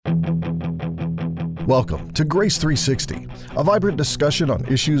Welcome to Grace 360, a vibrant discussion on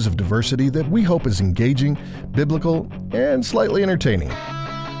issues of diversity that we hope is engaging, biblical, and slightly entertaining.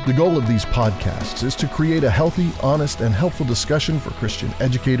 The goal of these podcasts is to create a healthy, honest, and helpful discussion for Christian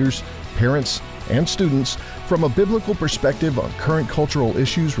educators, parents, and students from a biblical perspective on current cultural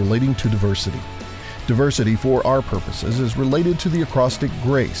issues relating to diversity. Diversity, for our purposes, is related to the acrostic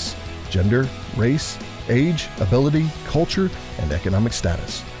GRACE: gender, race, age, ability, culture, and economic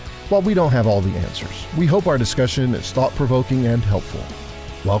status. While we don't have all the answers, we hope our discussion is thought-provoking and helpful.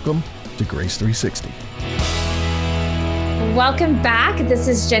 Welcome to Grace 360. Welcome back. This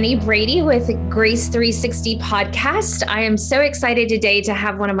is Jenny Brady with Grace 360 podcast. I am so excited today to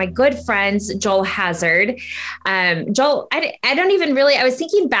have one of my good friends, Joel Hazard. Joel, I was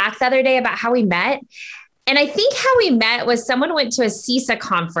thinking back the other day about how we met. And I think how we met was someone went to a CISA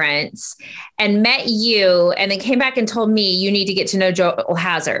conference and met you and then came back and told me you need to get to know Joel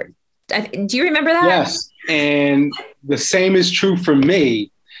Hazard. Do you remember that? Yes. And the same is true for me.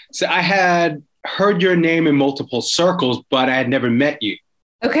 So I had heard your name in multiple circles, but I had never met you.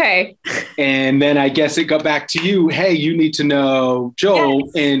 Okay. And then I guess it got back to you. Hey, you need to know Joel.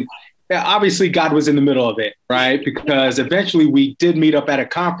 Yes. And obviously God was in the middle of it, right? Because eventually we did meet up at a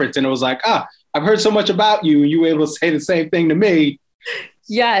conference and it was like, I've heard so much about you. And you were able to say the same thing to me.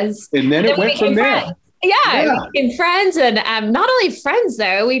 Yes. And then it went from there. Yeah, we became friends. And not only friends,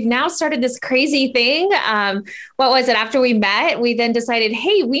 though, we've now started this crazy thing. What was it? After we met, we then decided,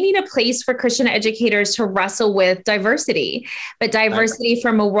 hey, we need a place for Christian educators to wrestle with diversity, but diversity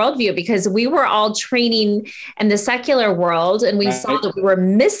from a worldview, because we were all training in the secular world. And we saw that we were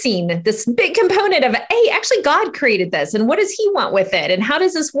missing this big component of, hey, actually, God created this. And what does he want with it? And how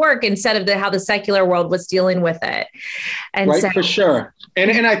does this work instead of how the secular world was dealing with it? And for sure.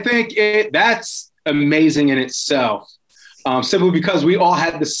 And I think that's amazing in itself, simply because we all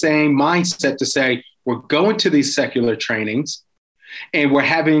had the same mindset to say, we're going to these secular trainings and we're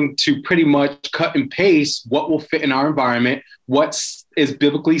having to pretty much cut and paste what will fit in our environment, what is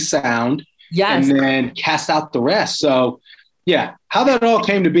biblically sound, and then cast out the rest. So yeah, how that all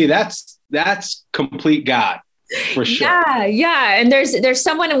came to be, that's complete God. For sure. Yeah. And there's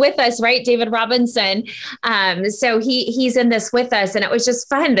someone with us, right? David Robinson. So he's in this with us, and it was just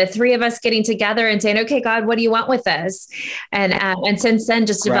fun. The three of us getting together and saying, okay, God, what do you want with us? And since then,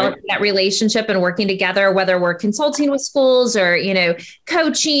 just developing that relationship and working together, whether we're consulting with schools or,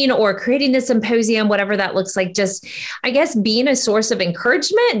 coaching or creating the symposium, whatever that looks like, just, I guess, being a source of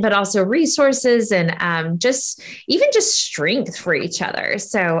encouragement, but also resources and just strength for each other.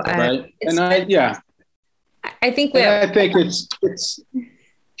 So, I think it's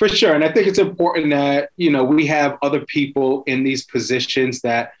for sure. And I think it's important that, we have other people in these positions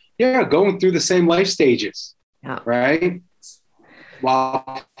that, going through the same life stages, right?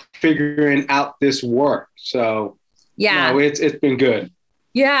 While figuring out this work. So, it's been good.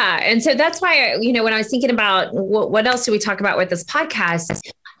 Yeah. And so that's why, when I was thinking about what else do we talk about with this podcast,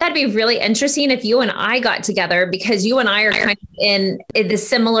 that'd be really interesting if you and I got together, because you and I are kind of in the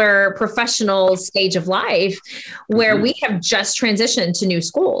similar professional stage of life where we have just transitioned to new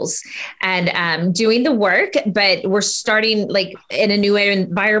schools and doing the work, but we're starting like in a new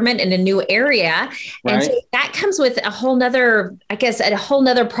environment, in a new area. And so that comes with a whole nother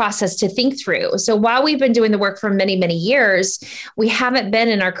process to think through. So while we've been doing the work for many, many years, we haven't been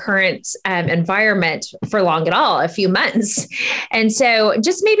in our current environment for long at all, a few months. And so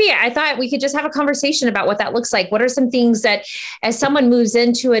just maybe I thought we could just have a conversation about what that looks like. What are some things that, as someone moves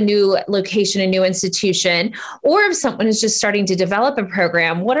into a new location, a new institution, or if someone is just starting to develop a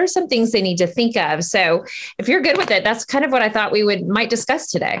program, what are some things they need to think of? So if you're good with it, that's kind of what I thought we might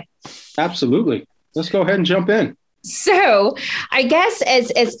discuss today. Absolutely. Let's go ahead and jump in. So I guess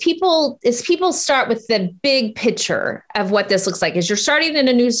as people start with the big picture of what this looks like, as you're starting in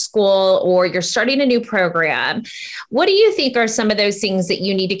a new school or you're starting a new program, what do you think are some of those things that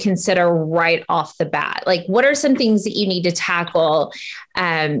you need to consider right off the bat? Like, what are some things that you need to tackle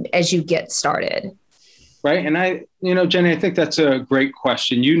as you get started? Right. And Jenny, I think that's a great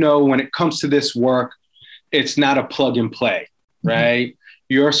question. When it comes to this work, it's not a plug and play, right? Mm-hmm.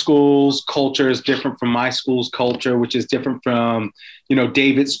 Your school's culture is different from my school's culture, which is different from,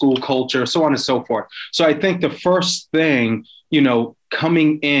 David's school culture, so on and so forth. So I think the first thing,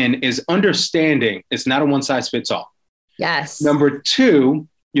 coming in is understanding it's not a one size fits all. Yes. Number two,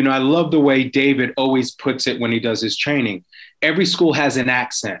 I love the way David always puts it when he does his training. Every school has an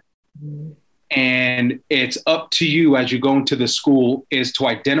accent. Mm-hmm. And it's up to you as you go into the school is to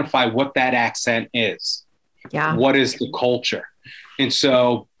identify what that accent is. Yeah. What is the culture? And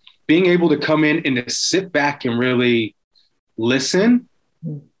so being able to come in and to sit back and really listen,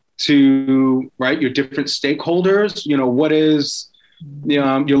 to, right, your different stakeholders. What is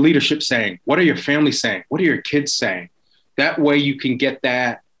your leadership saying? What are your family saying? What are your kids saying? That way you can get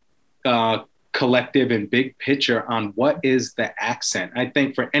that collective and big picture on what is the accent. I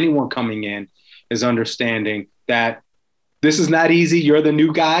think for anyone coming in is understanding that this is not easy. You're the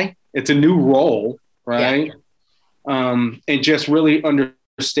new guy. It's a new role, right? Yeah. And just really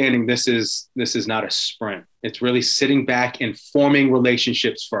understanding this is not a sprint. It's really sitting back and forming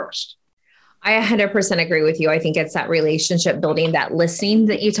relationships first. I 100% agree with you. I think it's that relationship building, that listening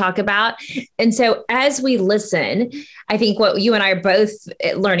that you talk about. And so as we listen, I think what you and I are both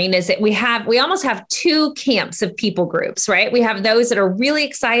learning is that we almost have two camps of people groups, right? We have those that are really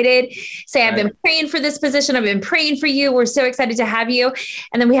excited, say, I've been praying for this position. I've been praying for you. We're so excited to have you.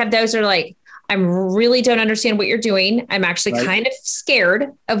 And then we have those that are like, I really don't understand what you're doing. I'm actually kind of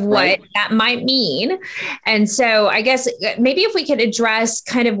scared of what that might mean. And so I guess maybe if we could address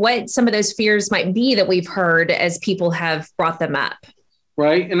kind of what some of those fears might be that we've heard as people have brought them up.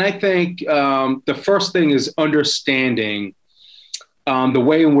 Right. And I think the first thing is understanding the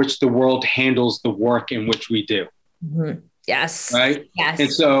way in which the world handles the work in which we do. Mm-hmm. Yes. Right. Yes.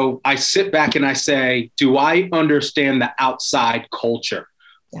 And so I sit back and I say, do I understand the outside culture?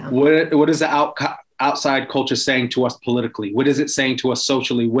 Yeah. What is the outside culture saying to us politically? What is it saying to us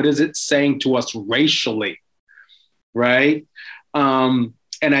socially? What is it saying to us racially? Right. And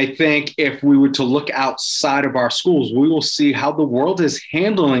I think if we were to look outside of our schools, we will see how the world is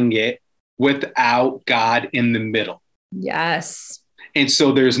handling it without God in the middle. Yes. And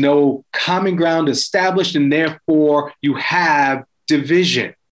so there's no common ground established, and therefore you have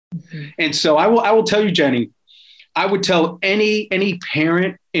division. Mm-hmm. And so I will tell you, Jenny, I would tell any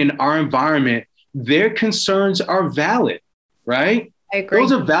parent in our environment, their concerns are valid, right? I agree.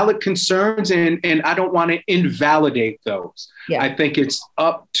 Those are valid concerns, and I don't want to invalidate those. Yeah. I think it's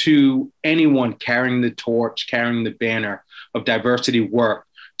up to anyone carrying the torch, carrying the banner of diversity work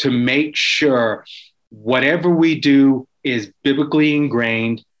to make sure whatever we do is biblically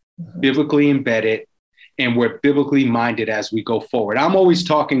ingrained, biblically embedded, and we're biblically minded as we go forward. I'm always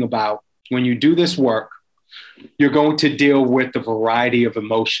talking about when you do this work, you're going to deal with a variety of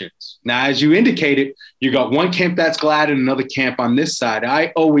emotions. Now, as you indicated, you got one camp that's glad and another camp on this side. I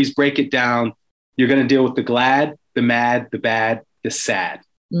always break it down. You're going to deal with the glad, the mad, the bad, the sad.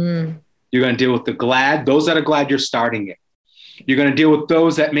 You're going to deal with the glad, those that are glad you're starting it. You're going to deal with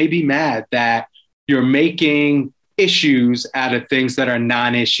those that may be mad that you're making issues out of things that are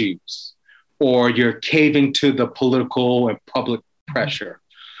non-issues, or you're caving to the political and public pressure.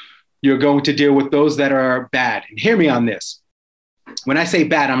 You're going to deal with those that are bad. And hear me on this. When I say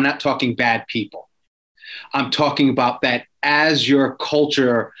bad, I'm not talking bad people. I'm talking about that as your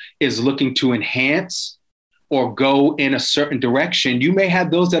culture is looking to enhance or go in a certain direction, you may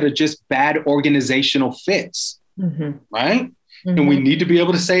have those that are just bad organizational fits, right? Mm-hmm. And we need to be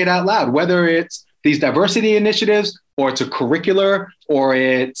able to say it out loud, whether it's these diversity initiatives or it's a curricular or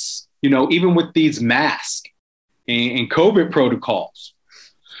it's, even with these masks and COVID protocols.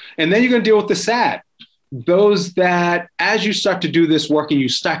 And then you're going to deal with the sad. Those that, as you start to do this work and you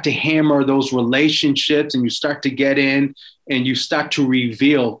start to hammer those relationships and you start to get in and you start to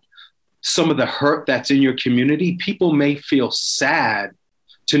reveal some of the hurt that's in your community, people may feel sad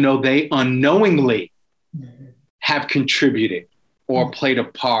to know they unknowingly have contributed or played a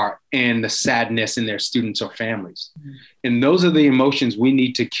part in the sadness in their students or families. And those are the emotions we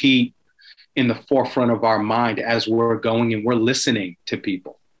need to keep in the forefront of our mind as we're going and we're listening to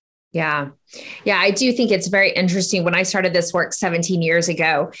people. Yeah. Yeah. I do think it's very interesting. When I started this work 17 years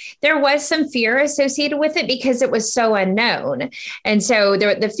ago, there was some fear associated with it because it was so unknown. And so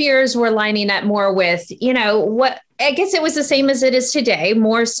the fears were lining up more with, what I guess it was the same as it is today,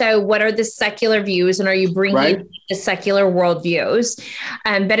 more so what are the secular views and are you bringing the secular worldviews?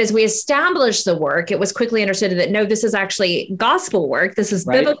 But as we established the work, it was quickly understood that, no, this is actually gospel work. This is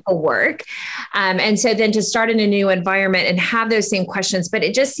biblical work. And so then to start in a new environment and have those same questions, but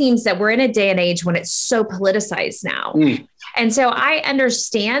it just seems that we're in a day and age when it's so politicized now. And so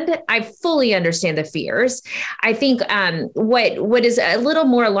I fully understand the fears. I think what is a little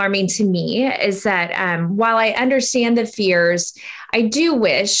more alarming to me is that while I understand the fears, I do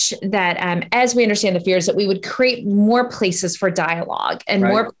wish that as we understand the fears, that we would create more places for dialogue and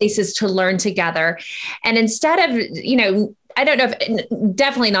more places to learn together. And instead of, I don't know if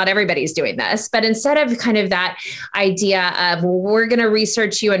definitely not everybody's doing this, but instead of kind of that idea of, well, we're going to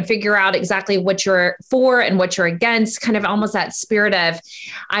research you and figure out exactly what you're for and what you're against, kind of almost that spirit of,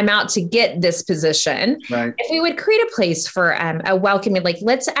 I'm out to get this position. Right. If we would create a place for a welcoming, like,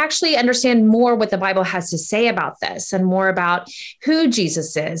 let's actually understand more what the Bible has to say about this and more about who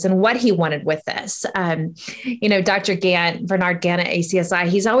Jesus is and what he wanted with this. Dr. Bernard Gant at ACSI,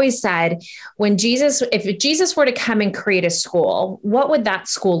 he's always said, if Jesus were to come and create a school, what would that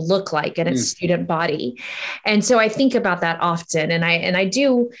school look like in its student body? And so I think about that often. And I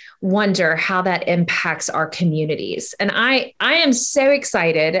do wonder how that impacts our communities. And I am so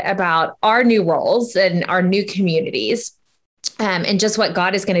excited about our new roles and our new communities. And just what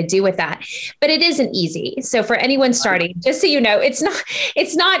God is going to do with that. But it isn't easy. So for anyone starting, just so you know, it's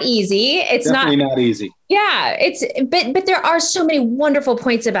not easy. It's definitely not easy. Yeah, but there are so many wonderful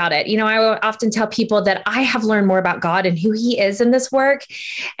points about it. I often tell people that I have learned more about God and who he is in this work.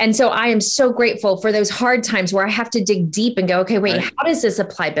 And so I am so grateful for those hard times where I have to dig deep and go, okay, wait, right. How does this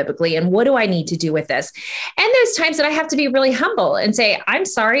apply biblically? And what do I need to do with this? And those times that I have to be really humble and say, I'm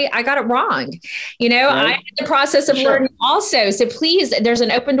sorry, I got it wrong. Right. I'm in the process of learning also. So please, there's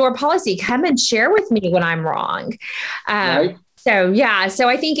an open door policy. Come and share with me when I'm wrong. Right. So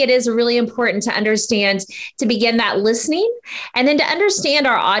I think it is really important to understand, to begin that listening, and then to understand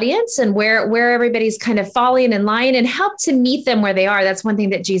our audience and where everybody's kind of falling in line and help to meet them where they are. That's one thing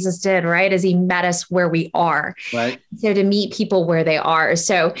that Jesus did, right? As he met us where we are. Right. So to meet people where they are.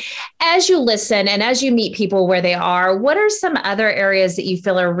 So as you listen and as you meet people where they are, what are some other areas that you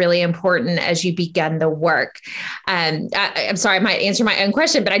feel are really important as you begin the work? I'm sorry, I might answer my own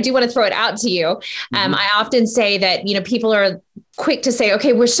question, but I do want to throw it out to you. I often say that, people are quick to say,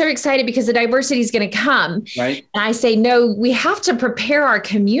 okay, we're so excited because the diversity is going to come. Right. And I say, no, we have to prepare our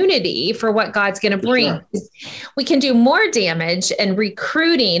community for what God's going to bring. Sure. We can do more damage in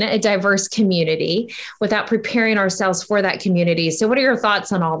recruiting a diverse community without preparing ourselves for that community. So what are your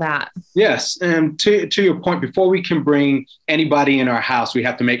thoughts on all that? Yes. And to your point, before we can bring anybody in our house, we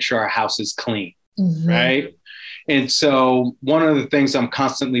have to make sure our house is clean. Mm-hmm. Right. And so one of the things I'm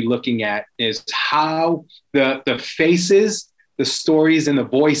constantly looking at is how the faces, the stories, and the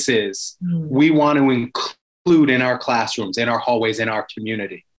voices we want to include in our classrooms, in our hallways, in our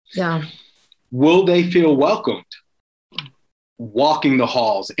community. Yeah. Will they feel welcomed walking the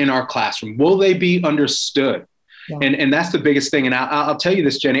halls in our classroom? Will they be understood? Yeah. And that's the biggest thing. And I'll tell you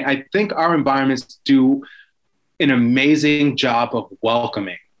this, Jenny, I think our environments do an amazing job of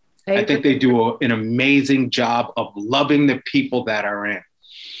welcoming. I think they do an amazing job of loving the people that are in.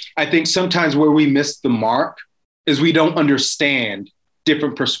 I think sometimes where we miss the mark is we don't understand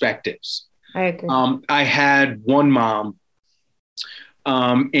different perspectives. I agree. I had one mom,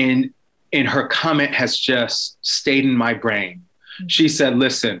 and her comment has just stayed in my brain. Mm-hmm. She said,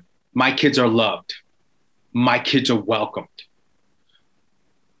 listen, my kids are loved. My kids are welcomed.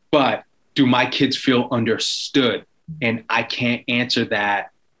 But do my kids feel understood? And I can't answer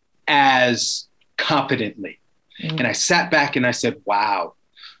that as confidently. Mm-hmm. And I sat back and I said, wow,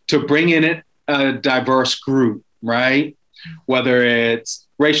 to bring in a diverse group, right? Whether it's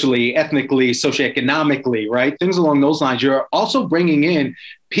racially, ethnically, socioeconomically, right? Things along those lines. You're also bringing in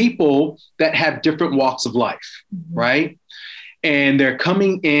people that have different walks of life, right? And they're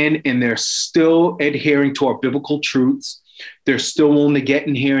coming in and they're still adhering to our biblical truths. They're still willing to get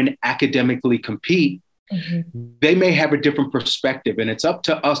in here and academically compete. Mm-hmm. They may have a different perspective, and it's up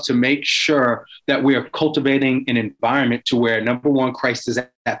to us to make sure that we are cultivating an environment to where, number one, Christ is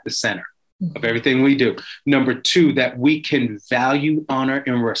at the center of everything we do. Number two, that we can value, honor,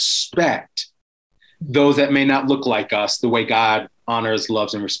 and respect those that may not look like us the way God honors,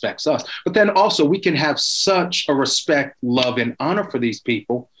 loves, and respects us. But then also we can have such a respect, love, and honor for these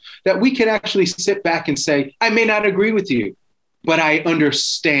people that we can actually sit back and say, I may not agree with you, but I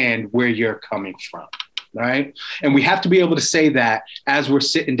understand where you're coming from, right? And we have to be able to say that as we're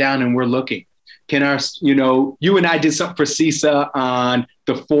sitting down and we're looking. You and I did something for CISA on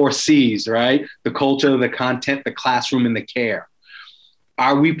the 4 C's, right? The culture, the content, the classroom, and the care.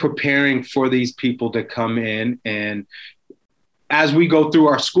 Are we preparing for these people to come in? And as we go through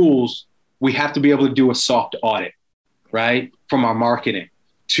our schools, we have to be able to do a soft audit, right? From our marketing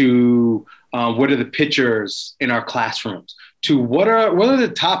to what are the pictures in our classrooms, to what are the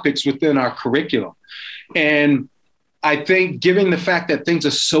topics within our curriculum. And I think given the fact that things are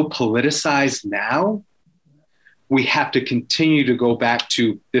so politicized now, we have to continue to go back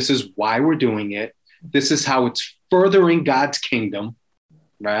to, this is why we're doing it. This is how it's furthering God's kingdom,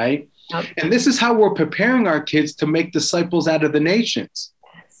 right? Yep. And this is how we're preparing our kids to make disciples out of the nations.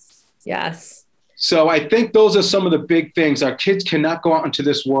 Yes. So I think those are some of the big things. Our kids cannot go out into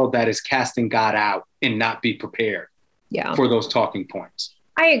this world that is casting God out and not be prepared for those talking points.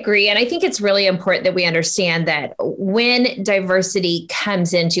 I agree. And I think it's really important that we understand that when diversity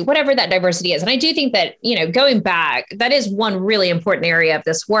comes into whatever that diversity is, and I do think that, going back, that is one really important area of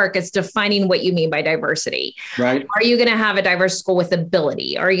this work is defining what you mean by diversity. Right. Are you going to have a diverse school with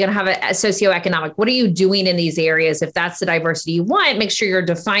ability? Are you going to have a socioeconomic? What are you doing in these areas? If that's the diversity you want, make sure you're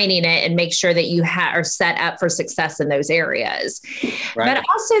defining it and make sure that you are set up for success in those areas. Right. But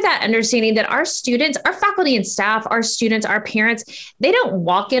also that understanding that our students, our faculty and staff, our students, our parents, they don't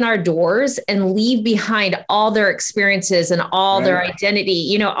walk in our doors and leave behind all their experiences and all their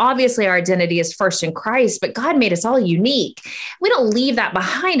identity. Obviously our identity is first in Christ, but God made us all unique. We don't leave that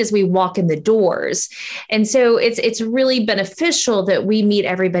behind as we walk in the doors. And so it's really beneficial that we meet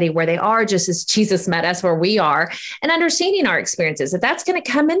everybody where they are, just as Jesus met us where we are, and understanding our experiences. If that's going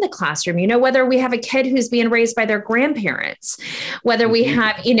to come in the classroom, whether we have a kid who's being raised by their grandparents, whether we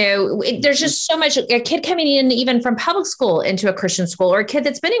have, there's just so much, a kid coming in even from public school into a Christian school, or a kid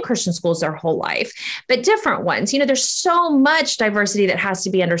that's been in Christian schools their whole life, but different ones. There's so much diversity that has to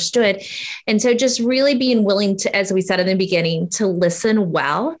be understood. And so just really being willing to, as we said in the beginning, to listen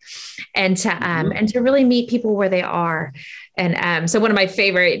well and to really meet people where they are. And so one of my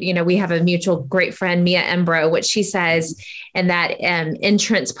favorite, we have a mutual great friend, Mia Embro, what she says, and that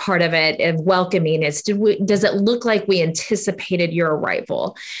entrance part of it of welcoming is, does it look like we anticipated your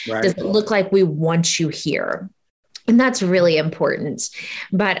arrival? Right. Does it look like we want you here? And that's really important.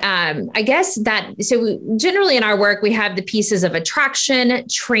 But I guess generally in our work, we have the pieces of attraction,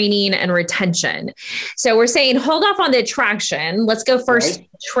 training, and retention. So we're saying, hold off on the attraction. Let's go first,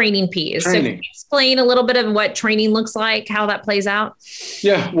 training piece. Training. So can you explain a little bit of what training looks like, how that plays out?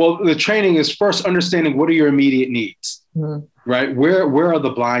 Yeah, well, the training is first understanding what are your immediate needs, right? Where are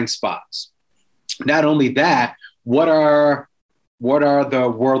the blind spots? Not only that, what are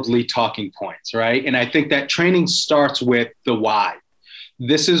the worldly talking points, right? And I think that training starts with the why.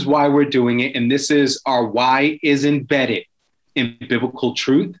 This is why we're doing it. And this is our why is embedded in biblical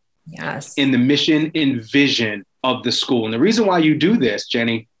truth, in the mission and vision of the school. And the reason why you do this,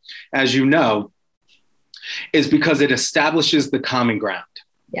 Jenny, as you know, is because it establishes the common ground.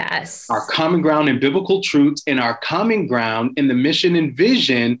 Yes. Our common ground in biblical truths and our common ground in the mission and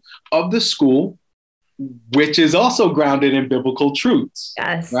vision of the school, which is also grounded in biblical truths.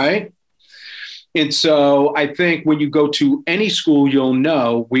 Yes. Right. And so I think when you go to any school, you'll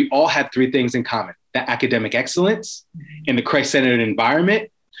know we all have three things in common: the academic excellence and the Christ-centered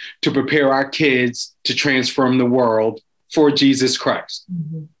environment to prepare our kids to transform the world for Jesus Christ.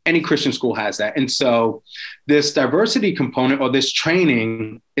 Mm-hmm. Any Christian school has that. And so this diversity component or this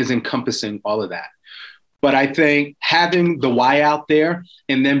training is encompassing all of that. But I think having the why out there,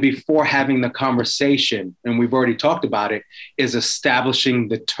 and then before having the conversation, and we've already talked about it, is establishing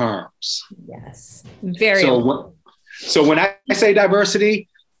the terms. Yes, very. So when I say diversity,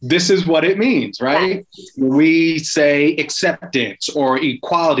 this is what it means, right? Yes. When we say acceptance or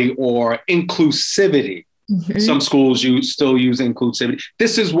equality or inclusivity, some schools still use inclusivity.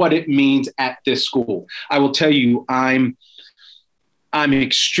 This is what it means at this school. I will tell you, I'm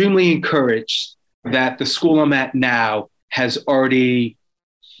extremely encouraged that the school I'm at now has already,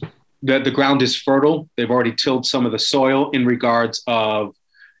 the ground is fertile. They've already tilled some of the soil in regards of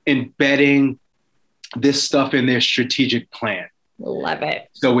embedding this stuff in their strategic plan. Love it.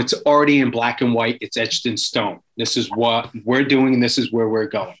 So it's already in black and white. It's etched in stone. This is what we're doing, and this is where we're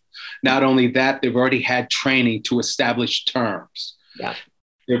going. Not only that, they've already had training to establish terms. Yeah.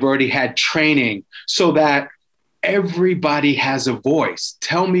 They've already had training so that everybody has a voice.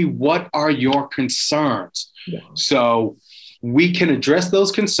 Tell me, what are your concerns? Yeah. So we can address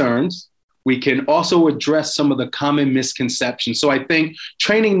those concerns. We can also address some of the common misconceptions. So I think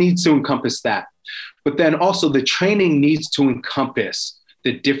training needs to encompass that. But then also the training needs to encompass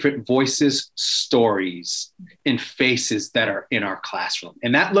the different voices, stories, and faces that are in our classroom.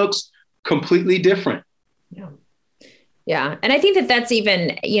 And that looks completely different. Yeah. Yeah. And I think that that's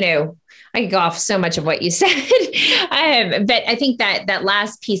even, I could go off so much of what you said, but I think that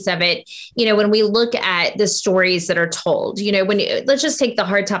last piece of it, when we look at the stories that are told, let's just take the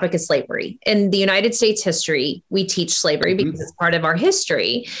hard topic of slavery. In the United States history, we teach slavery because it's part of our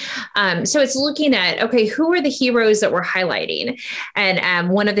history. So it's looking at, okay, who are the heroes that we're highlighting?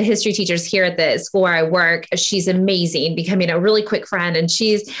 And one of the history teachers here at the school where I work, she's amazing, becoming a really quick friend. And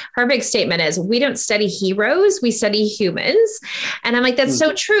her big statement is, we don't study heroes, we study humans. And I'm like, that's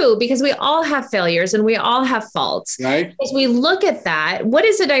so true, because because we all have failures and we all have faults. Right. As we look at that, what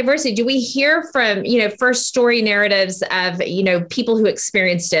is the diversity? Do we hear from, first story narratives of, people who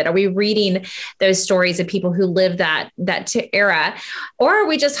experienced it? Are we reading those stories of people who lived that era? Or are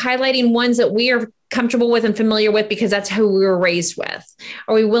we just highlighting ones that we are comfortable with and familiar with because that's who we were raised with?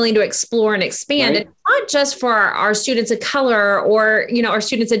 Are we willing to explore and expand? Right. It's not just for our students of color or, our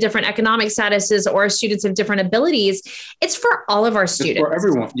students of different economic statuses or students of different abilities. It's for all of our students. It's for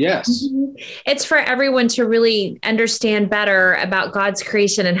everyone. Yes. Mm-hmm. It's for everyone to really understand better about God's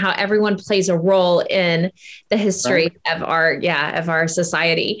creation and how everyone plays a role in the history of our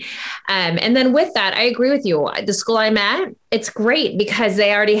society. And then with that, I agree with you. The school I'm at, it's great because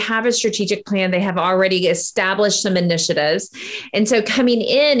they already have a strategic plan. They have already established some initiatives. And so coming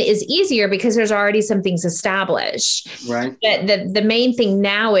in is easier because there's already some things established. Right. The main thing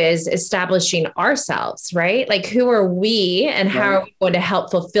now is establishing ourselves, right? Like, who are we and how are we going to help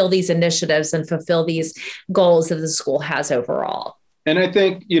fulfill these initiatives and fulfill these goals that the school has overall? And I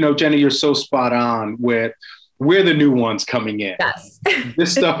think, Jenny, you're so spot on with we're the new ones coming in. Yes.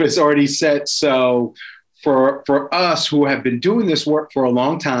 This stuff is already set. So for us who have been doing this work for a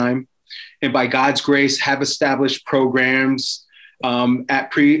long time, and by God's grace have established programs at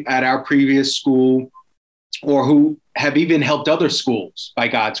our previous school, or who have even helped other schools by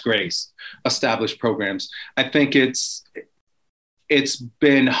God's grace establish programs, I think it's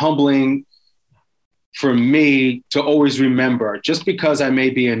been humbling for me to always remember, just because I may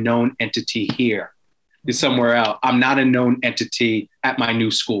be a known entity here is somewhere else, I'm not a known entity at my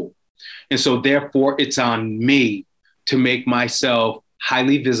new school. And so therefore it's on me to make myself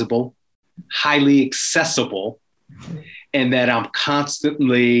highly visible, highly accessible, and that I'm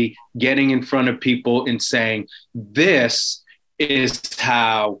constantly getting in front of people and saying, this is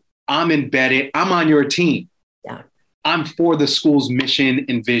how I'm embedded. I'm on your team. Yeah. I'm for the school's mission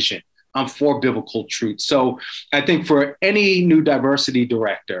and vision. I'm for biblical truth. So I think for any new diversity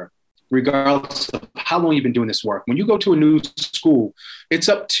director, regardless of how long you've been doing this work, when you go to a new school, it's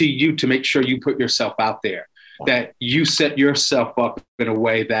up to you to make sure you put yourself out there, that you set yourself up in a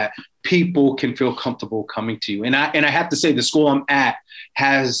way that people can feel comfortable coming to you. And I have to say, the school I'm at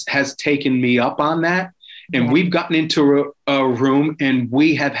has taken me up on that. And we've gotten into a room and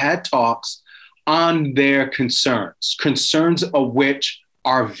we have had talks on their concerns of which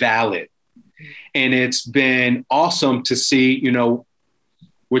are valid. And it's been awesome to see,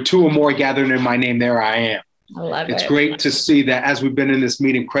 where two or more gathered in my name, there I am. I love it. It's great to see that as we've been in this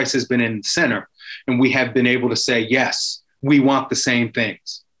meeting, Christ has been in the center, and we have been able to say, yes, we want the same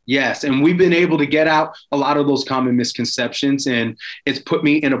things. Yes. And we've been able to get out a lot of those common misconceptions. And it's put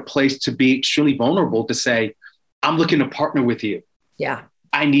me in a place to be extremely vulnerable to say, I'm looking to partner with you. Yeah.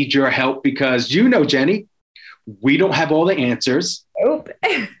 I need your help because, Jenny, we don't have all the answers. Nope.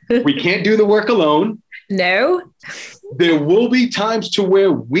 We can't do the work alone. No. There will be times to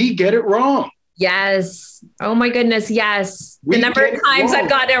where we get it wrong. Yes. Oh my goodness. Yes. The number of times I've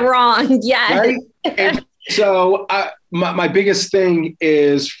gotten it wrong. Yes. Right? And so my biggest thing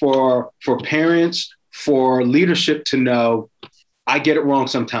is for parents, for leadership to know, I get it wrong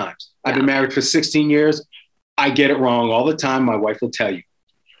sometimes. Yeah. I've been married for 16 years. I get it wrong all the time. My wife will tell you.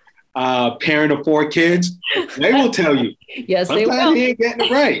 Parent of 4 kids, they will tell you. Yes, sometimes they will. He ain't getting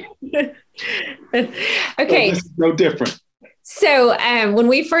it right. Okay. So this is no different. So when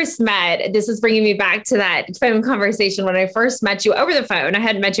we first met, this is bringing me back to that phone conversation when I first met you over the phone. I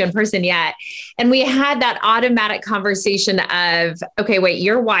hadn't met you in person yet. And we had that automatic conversation of, okay, wait,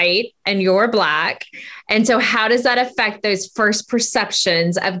 you're white and you're Black. And so how does that affect those first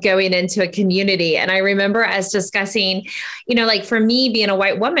perceptions of going into a community? And I remember us discussing, like for me being a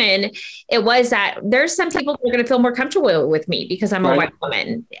white woman, it was that there's some people who are going to feel more comfortable with me because I'm a white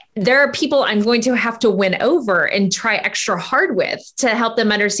woman. There are people I'm going to have to win over and try extra hard with to help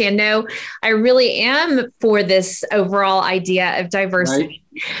them understand, no, I really am for this overall idea of diversity.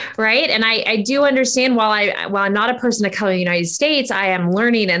 Right. And I do understand while I'm not a person of color in the United States, I am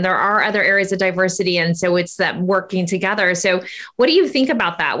learning and there are other areas of diversity. And so it's that working together. So what do you think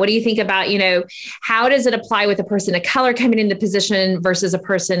about that? What do you think about, how does it apply with a person of color coming into position versus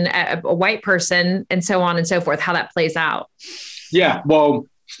a white person and so on and so forth, how that plays out? Yeah. Well,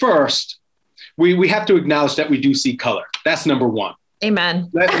 first, we have to acknowledge that we do see color. That's number one. Amen.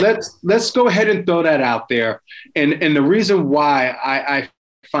 Let's go ahead and throw that out there. And the reason why I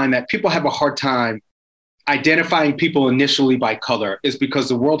find that people have a hard time identifying people initially by color is because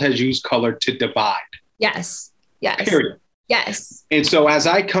the world has used color to divide. Yes. Yes. Period. Yes. And so as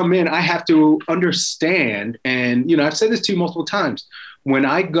I come in, I have to understand, and I've said this to you multiple times, when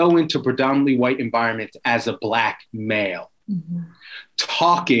I go into predominantly white environments as a Black male,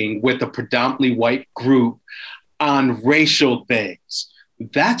 talking with a predominantly white group on racial things.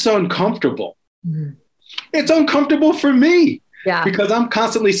 That's uncomfortable. It's uncomfortable for me because I'm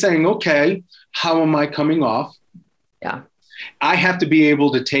constantly saying, okay, how am I coming off? Yeah. I have to be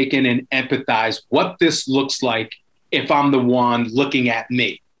able to take in and empathize what this looks like if I'm the one looking at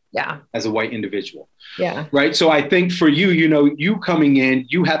me as a white individual. Yeah. Right. So I think for you, you know, you coming in,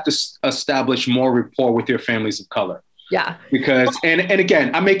 you have to establish more rapport with your families of color. Yeah. Because, and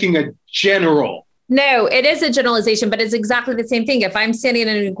again, I'm making a general. No, it is a generalization, but it's exactly the same thing. If I'm standing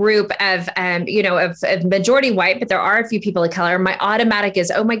in a group of, of majority white, but there are a few people of color, my automatic is,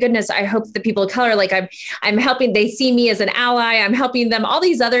 oh my goodness, I hope the people of color, like I'm helping, they see me as an ally. I'm helping them, all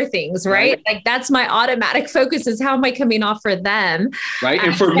these other things, right? Like that's my automatic focus is how am I coming off for them? Right.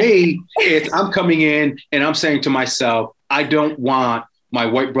 And for me, it's I'm coming in and I'm saying to myself, I don't want my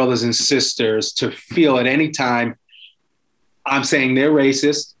white brothers and sisters to feel at any time I'm saying they're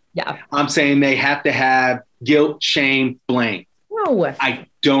racist. Yeah. I'm saying they have to have guilt, shame, blame. No. I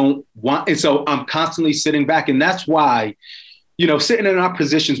don't want. And so I'm constantly sitting back. And that's why, you know, sitting in our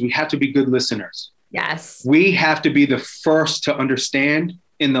positions, we have to be good listeners. Yes. We have to be the first to understand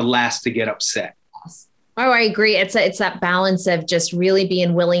and the last to get upset. Oh, I agree. It's that balance of just really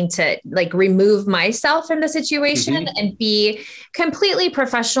being willing to like remove myself from the situation and be completely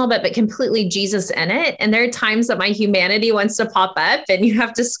professional, but completely Jesus in it. And there are times that my humanity wants to pop up and you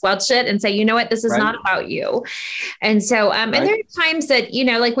have to squelch it and say, you know what, this is not about you. And so, and there are times that, you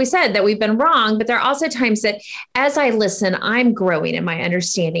know, like we said, that we've been wrong, but there are also times that as I listen, I'm growing in my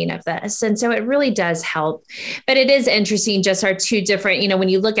understanding of this. And so it really does help. But it is interesting, just our two different, you know, when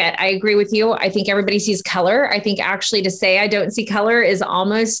you look at, I agree with you. I think everybody sees color. I think actually to say I don't see color is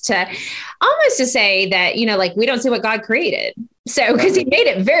almost to say that, you know, like we don't see what God created. So, because he made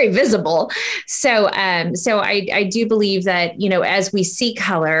it very visible. So I do believe that, you know, as we see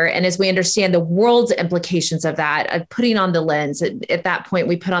color and as we understand the world's implications of that, of putting on the lens, at that point,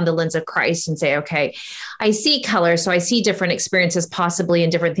 we put on the lens of Christ and say, okay, I see color. So I see different experiences possibly in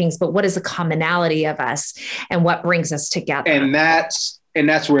different things, but what is the commonality of us and what brings us together? And that's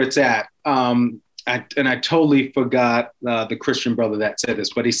where it's at. I totally forgot the Christian brother that said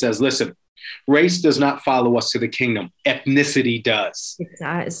this, but he says, listen, race does not follow us to the kingdom. Ethnicity does. It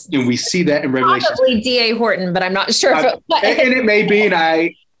does. And we see that in Revelation. Probably D.A. Horton, but I'm not sure. And it may be, and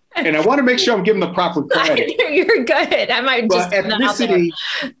I want to make sure I'm giving the proper credit. You're good. I might just. But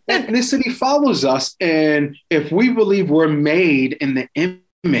ethnicity follows us. And if we believe we're made in the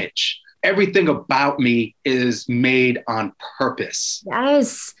image, everything about me is made on purpose.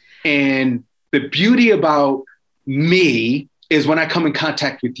 Yes. And the beauty about me is when I come in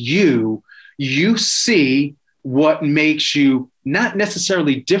contact with you, you see what makes you not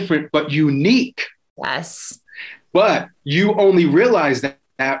necessarily different, but unique. Yes. But you only realize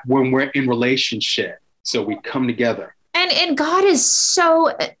that when we're in relationship. So we come together. And God is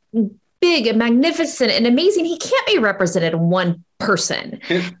so big and magnificent and amazing. He can't be represented in one person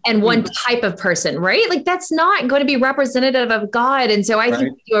and one type of person, right? Like that's not going to be representative of God. And so I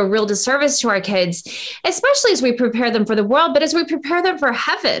think we do a real disservice to our kids, especially as we prepare them for the world, but as we prepare them for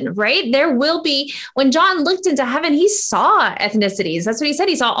heaven, right? There will be, when John looked into heaven, he saw ethnicities. That's what he said.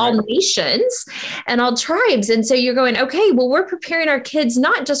 He saw all nations and all tribes. And so you're going, okay, well, we're preparing our kids,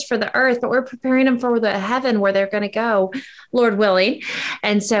 not just for the earth, but we're preparing them for the heaven where they're going to go, Lord willing.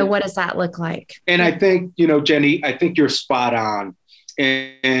 And so what does that look like? And I think, you know, Jenny, I think you're spot on.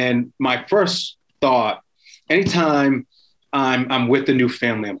 And my first thought, anytime I'm with a new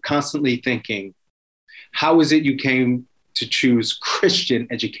family, I'm constantly thinking, how is it you came to choose Christian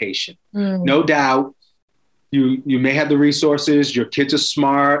education? No doubt you may have the resources, your kids are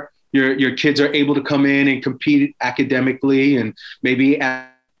smart, your kids are able to come in and compete academically and maybe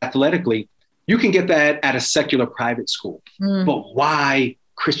athletically. You can get that at a secular private school, but why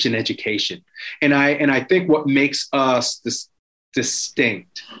Christian education? And I think what makes us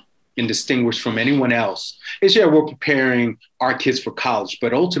distinct and distinguished from anyone else is, we're preparing our kids for college,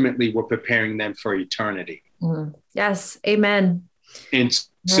 but ultimately we're preparing them for eternity. Yes. Amen. And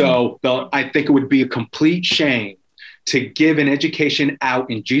so I think it would be a complete shame to give an education out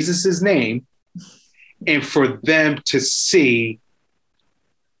in Jesus's name and for them to see,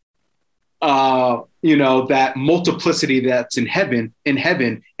 that multiplicity that's in heaven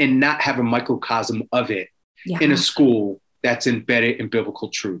and not have a microcosm of it in a school that's embedded in biblical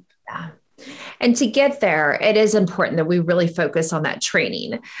truth. Yeah. And to get there, it is important that we really focus on that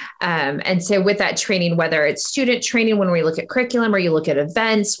training. And so with that training, whether it's student training, when we look at curriculum or you look at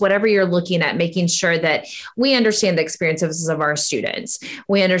events, whatever you're looking at, making sure that we understand the experiences of our students,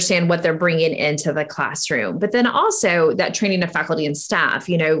 we understand what they're bringing into the classroom, but then also that training of faculty and staff,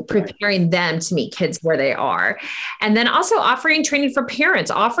 preparing them to meet kids where they are. And then also offering training for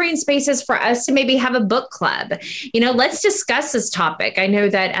parents, offering spaces for us to maybe have a book club. Let's discuss this topic. I know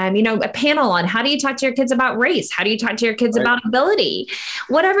that, a panel on how do you talk to your kids about race? How do you talk to your kids about ability?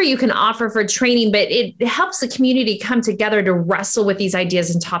 Whatever you can offer for training, but it helps the community come together to wrestle with these ideas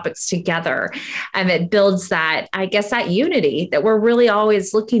and topics together. And it builds that unity that we're really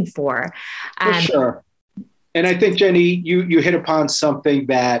always looking for. For sure. And I think, Jenny, you hit upon something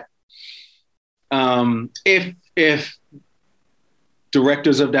that if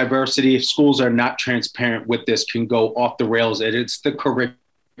directors of diversity, if schools are not transparent with this, can go off the rails, and it's the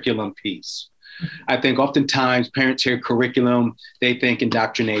curriculum piece. I think oftentimes parents hear curriculum, they think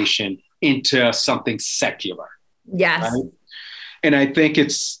indoctrination into something secular. Yes. Right? And I think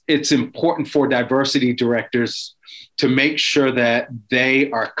it's important for diversity directors to make sure that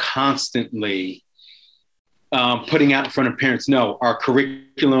they are constantly putting out in front of parents, no, our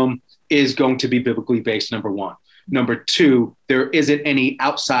curriculum is going to be biblically based, number one. Number two, there isn't any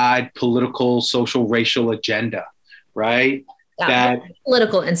outside political, social, racial agenda, right? Yeah,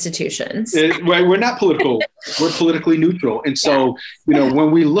 political institutions. Right, we're not political, we're politically neutral. And so,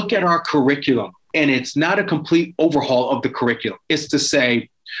 when we look at our curriculum, and it's not a complete overhaul of the curriculum, it's to say,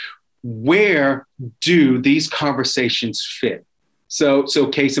 where do these conversations fit? So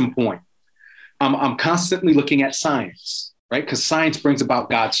case in point, I'm constantly looking at science, right? Because science brings about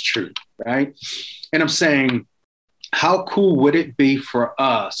God's truth, right? And I'm saying, how cool would it be for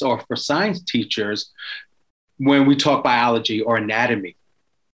us or for science teachers when we talk biology or anatomy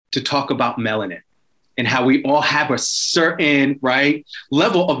to talk about melanin and how we all have a certain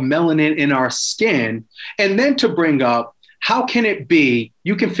level of melanin in our skin, and then to bring up, how can it be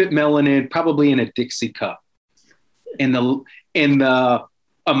you can fit melanin probably in a Dixie cup, and the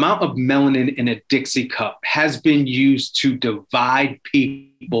amount of melanin in a Dixie cup has been used to divide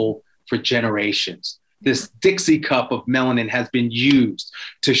people for generations. This Dixie cup of melanin has been used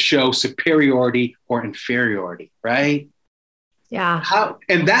to show superiority or inferiority, right? Yeah.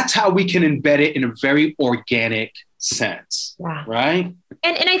 And that's how we can embed it in a very organic sense, right?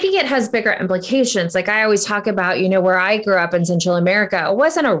 And I think it has bigger implications. Like I always talk about, where I grew up in Central America, it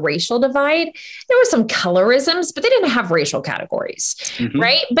wasn't a racial divide. There were some colorisms, but they didn't have racial categories,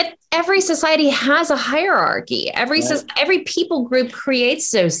 right? But every society has a hierarchy. Every people group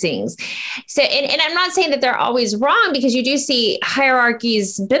creates those things. So, and I'm not saying that they're always wrong, because you do see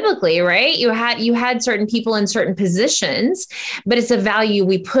hierarchies biblically, right? You had certain people in certain positions, but it's a value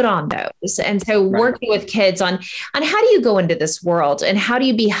we put on those. And so working with kids on how do you go into this world, and how do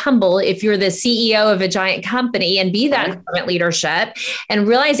you be humble if you're the CEO of a giant company and be that servant leadership and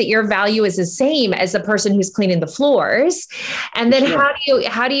realize that your value is the same as the person who's cleaning the floors. And then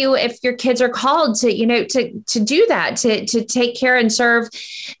how do you, if your kids are called to do that, to take care and serve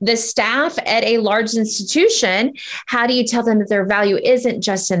the staff at a large institution, how do you tell them that their value isn't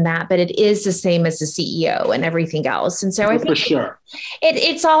just in that, but it is the same as the CEO and everything else? And so I think for sure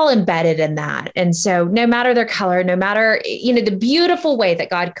it's all embedded in that. And so no matter their color, no matter, the beautiful way that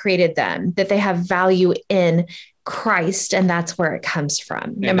God created them, that they have value in Christ, and that's where it comes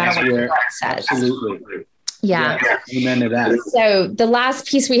from, no matter what God says. Absolutely. Yeah. Amen to that. So the last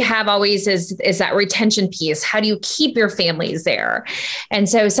piece we have always is that retention piece. How do you keep your families there? And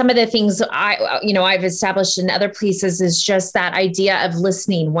so some of the things I've established in other places is just that idea of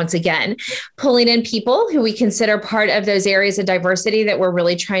listening once again, pulling in people who we consider part of those areas of diversity that we're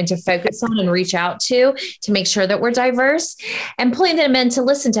really trying to focus on and reach out to make sure that we're diverse, and pulling them in to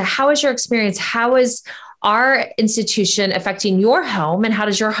listen to, how is your experience? How is our institution affecting your home, and how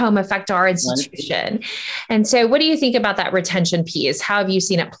does your home affect our institution? Right. And so what do you think about that retention piece? How have you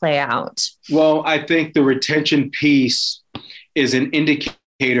seen it play out? Well, I think the retention piece is an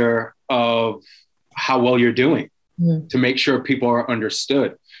indicator of how well you're doing to make sure people are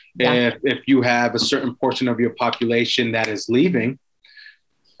understood. Yeah. If you have a certain portion of your population that is leaving,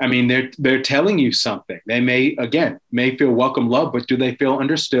 I mean, they're telling you something. They may feel welcome, loved, but do they feel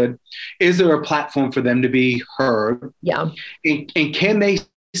understood? Is there a platform for them to be heard? Yeah. And can they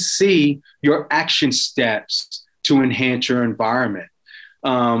see your action steps to enhance your environment?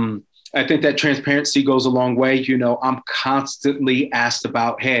 I think that transparency goes a long way. I'm constantly asked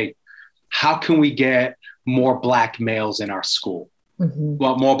about, hey, how can we get more Black males in our school?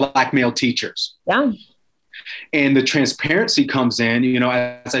 Well, more Black male teachers. Yeah. And the transparency comes in,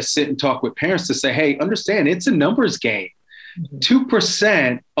 as I sit and talk with parents to say, hey, understand, it's a numbers game.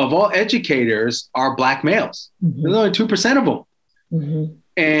 2% of all educators are Black males. There's only 2% of them.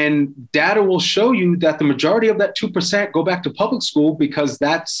 And data will show you that the majority of that 2% go back to public school because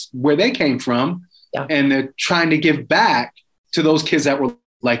that's where they came from. Yeah. And they're trying to give back to those kids that were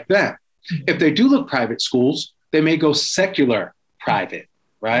like them. If they do look private schools, they may go secular private,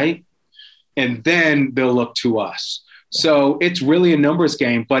 right? And then they'll look to us. So it's really a numbers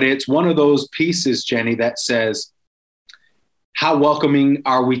game, but it's one of those pieces, Jenny, that says, how welcoming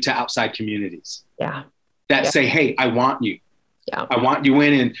are we to outside communities? Yeah. That say, hey, I want you. Yeah. I want you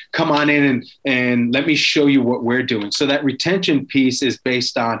in, and come on in and let me show you what we're doing. So that retention piece is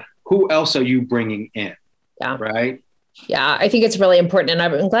based on who else are you bringing in? Yeah. Right. Yeah, I think it's really important. And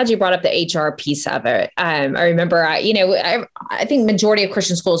I'm glad you brought up the HR piece of it. I remember, I think majority of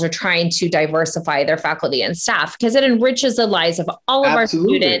Christian schools are trying to diversify their faculty and staff because it enriches the lives of all of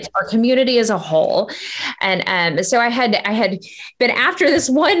Absolutely. our students, our community as a whole. And so I had been after this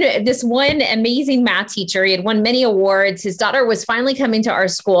one amazing math teacher. He had won many awards. His daughter was finally coming to our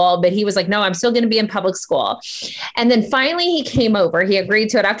school, but he was like, no, I'm still going to be in public school. And then finally he came over. He agreed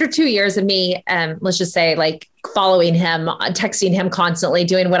to it after 2 years of me, let's just say, like, following him, texting him constantly,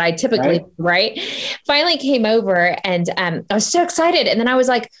 doing what I typically do, right? Finally came over and I was so excited. And then I was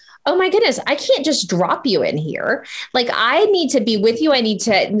like, oh my goodness, I can't just drop you in here. Like, I need to be with you. I need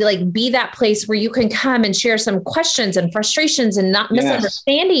to be that place where you can come and share some questions and frustrations and not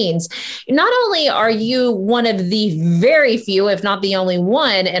misunderstandings. Not only are you one of the very few, if not the only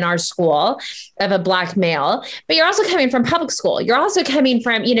one in our school of a Black male, but you're also coming from public school. You're also coming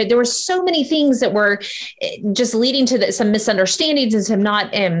from, there were so many things that were just leading to some misunderstandings and some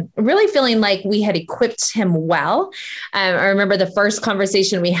not really feeling like we had equipped him well. I remember the first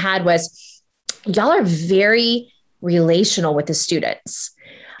conversation we had was, y'all are very relational with the students.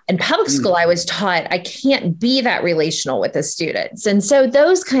 In public school, I was taught I can't be that relational with the students. And so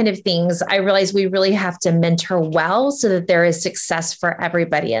those kind of things, I realized we really have to mentor well so that there is success for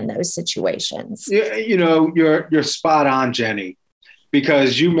everybody in those situations. You're spot on, Jenny,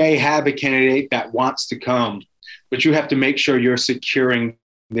 because you may have a candidate that wants to come, but you have to make sure you're securing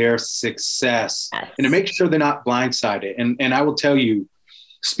their success and to make sure they're not blindsided. And I will tell you,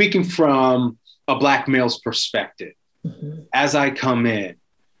 speaking from a Black male's perspective, as I come in,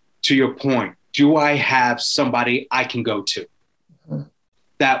 to your point, do I have somebody I can go to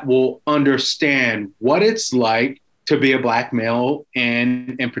that will understand what it's like to be a Black male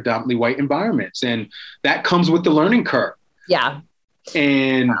in predominantly white environments? And that comes with the learning curve. Yeah.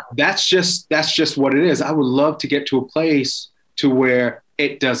 And that's just what it is. I would love to get to a place to where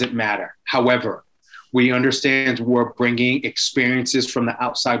it doesn't matter. However, we understand we're bringing experiences from the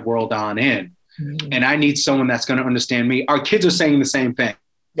outside world on in. And I need someone that's going to understand me. Our kids are saying the same thing.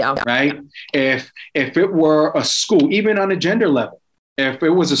 Yeah. Right. If it were a school, even on a gender level, if it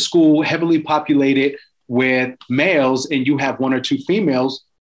was a school heavily populated with males and you have one or two females,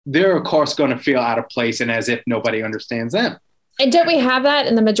 they're of course going to feel out of place and as if nobody understands them. And don't we have that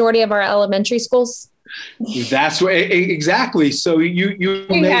in the majority of our elementary schools? That's what exactly. So you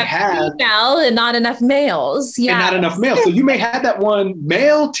may have female and not enough males. Yeah. And not enough males. So you may have that one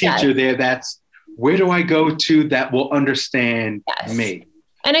male teacher there. That's, where do I go to that will understand me?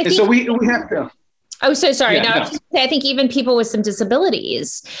 And I think so we have to. Oh, so sorry. I think even people with some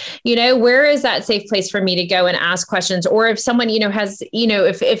disabilities, where is that safe place for me to go and ask questions? Or if someone, has,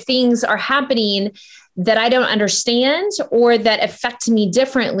 if things are happening that I don't understand or that affect me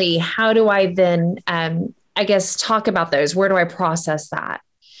differently, how do I then, talk about those? Where do I process that?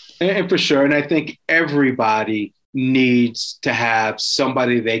 And for sure. And I think everybody needs to have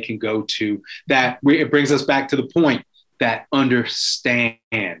somebody they can go to it brings us back to the point that understand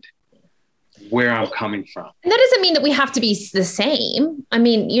where I'm coming from. And that doesn't mean that we have to be the same. I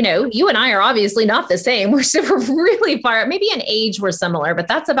mean, you and I are obviously not the same. We're really far, maybe in age we're similar, but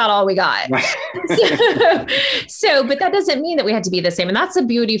that's about all we got. Right. But that doesn't mean that we have to be the same. And that's the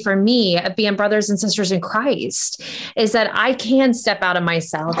beauty for me of being brothers and sisters in Christ, is that I can step out of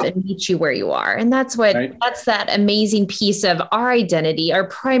myself and meet you where you are. And that's that's that amazing piece of our identity. Our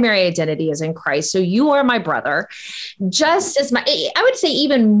primary identity is in Christ. So you are my brother, just as I would say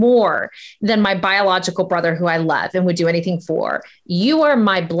even more than my biological brother who I love and would do anything for. You are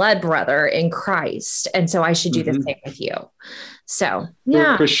my blood brother in Christ. And so I should do the same with you. So,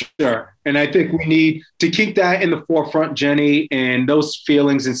 yeah. For sure. And I think we need to keep that in the forefront, Jenny, and those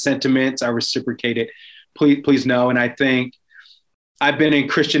feelings and sentiments are reciprocated. Please know. And I think I've been in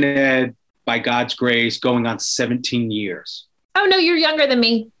Christian ed by God's grace going on 17 years. Oh, no, you're younger than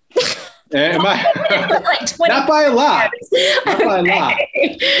me. Am I? like 20 Not by a lot. Not by a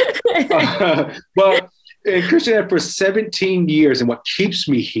lot. But in Christian Ed for 17 years, and what keeps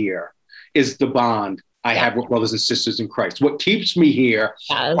me here is the bond I have with brothers and sisters in Christ. What keeps me here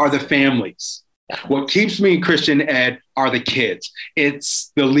are the families. What keeps me in Christian Ed are the kids.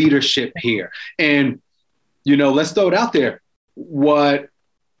 It's the leadership here. And, let's throw it out there. What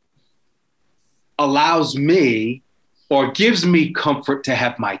allows me or gives me comfort to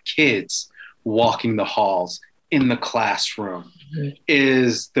have my kids walking the halls in the classroom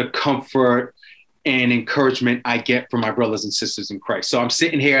is the comfort and encouragement I get from my brothers and sisters in Christ. So I'm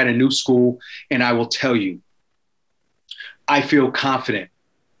sitting here at a new school, and I will tell you, I feel confident.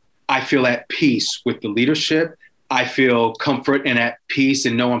 I feel at peace with the leadership. I feel comfort and at peace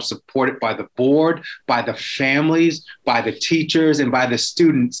and know I'm supported by the board, by the families, by the teachers, and by the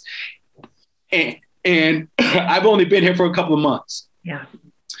students. And I've only been here for a couple of months. Yeah.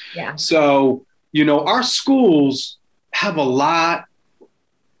 So, our schools have a lot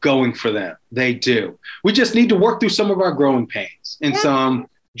going for them. They do. We just need to work through some of our growing pains and some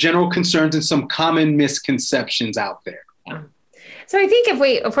general concerns and some common misconceptions out there. Yeah. So I think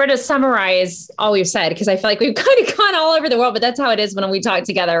if we're to summarize all we've said, because I feel like we've kind of gone all over the world, but that's how it is when we talk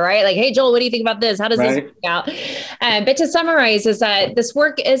together, right? Like, hey, Joel, what do you think about this? How does this work out? But to summarize is that this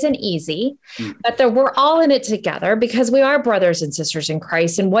work isn't easy, but that we're all in it together because we are brothers and sisters in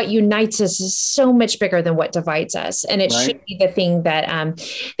Christ. And what unites us is so much bigger than what divides us. And it should be the thing that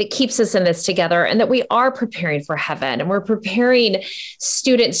that keeps us in this together, and that we are preparing for heaven, and we're preparing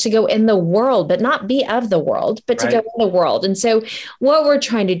students to go in the world, but not be of the world, but to go in the world. And so what we're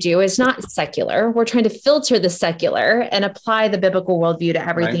trying to do is not secular. We're trying to filter the secular and apply the biblical worldview to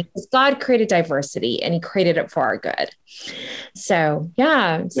everything. Because God created diversity, and he created it for our good. So,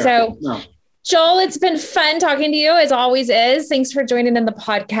 So, Joel, it's been fun talking to you, as always is. Thanks for joining in the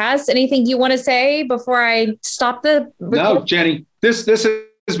podcast. Anything you want to say before I stop the recording? No, Jenny, this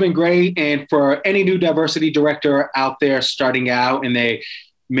has been great. And for any new diversity director out there starting out and they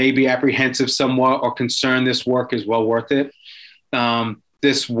may be apprehensive somewhat or concerned, this work is well worth it.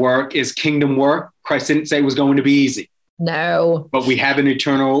 This work is kingdom work. Christ didn't say it was going to be easy. No. But we have an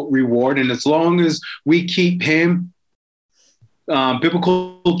eternal reward. And as long as we keep him,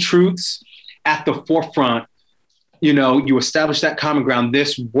 biblical truths at the forefront, you establish that common ground.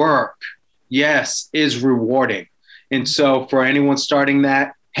 This work, yes, is rewarding. And so for anyone starting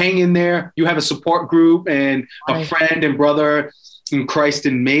that, hang in there. You have a support group and a friend and brother in Christ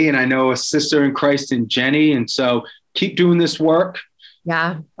in me. And I know a sister in Christ in Jenny. And so keep doing this work.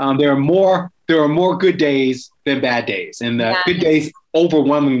 Yeah. There are more good days than bad days, and the good days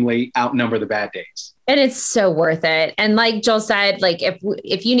overwhelmingly outnumber the bad days. And it's so worth it. And like Joel said, like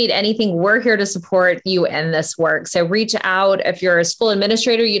if you need anything, we're here to support you in this work. So reach out. If you're a school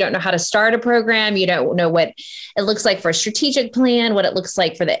administrator, you don't know how to start a program, you don't know what it looks like for a strategic plan, what it looks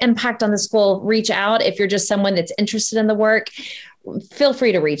like for the impact on the school, reach out. If you're just someone that's interested in the work, feel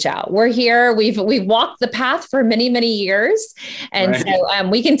free to reach out. We're here. We've walked the path for many, many years. And so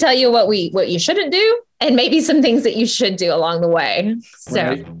we can tell you what you shouldn't do and maybe some things that you should do along the way.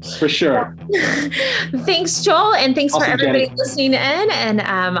 So for sure. Thanks, Joel. And thanks for everybody listening in. And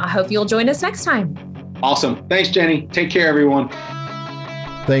I hope you'll join us next time. Awesome. Thanks, Jenny. Take care, everyone.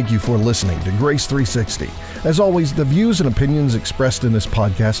 Thank you for listening to Grace 360. As always, the views and opinions expressed in this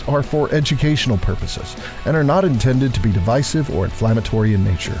podcast are for educational purposes and are not intended to be divisive or inflammatory in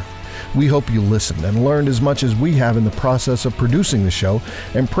nature. We hope you listened and learned as much as we have in the process of producing the show,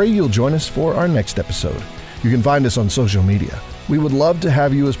 and pray you'll join us for our next episode. You can find us on social media. We would love to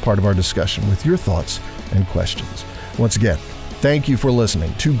have you as part of our discussion with your thoughts and questions. Once again, thank you for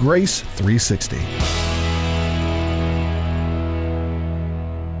listening to Grace 360.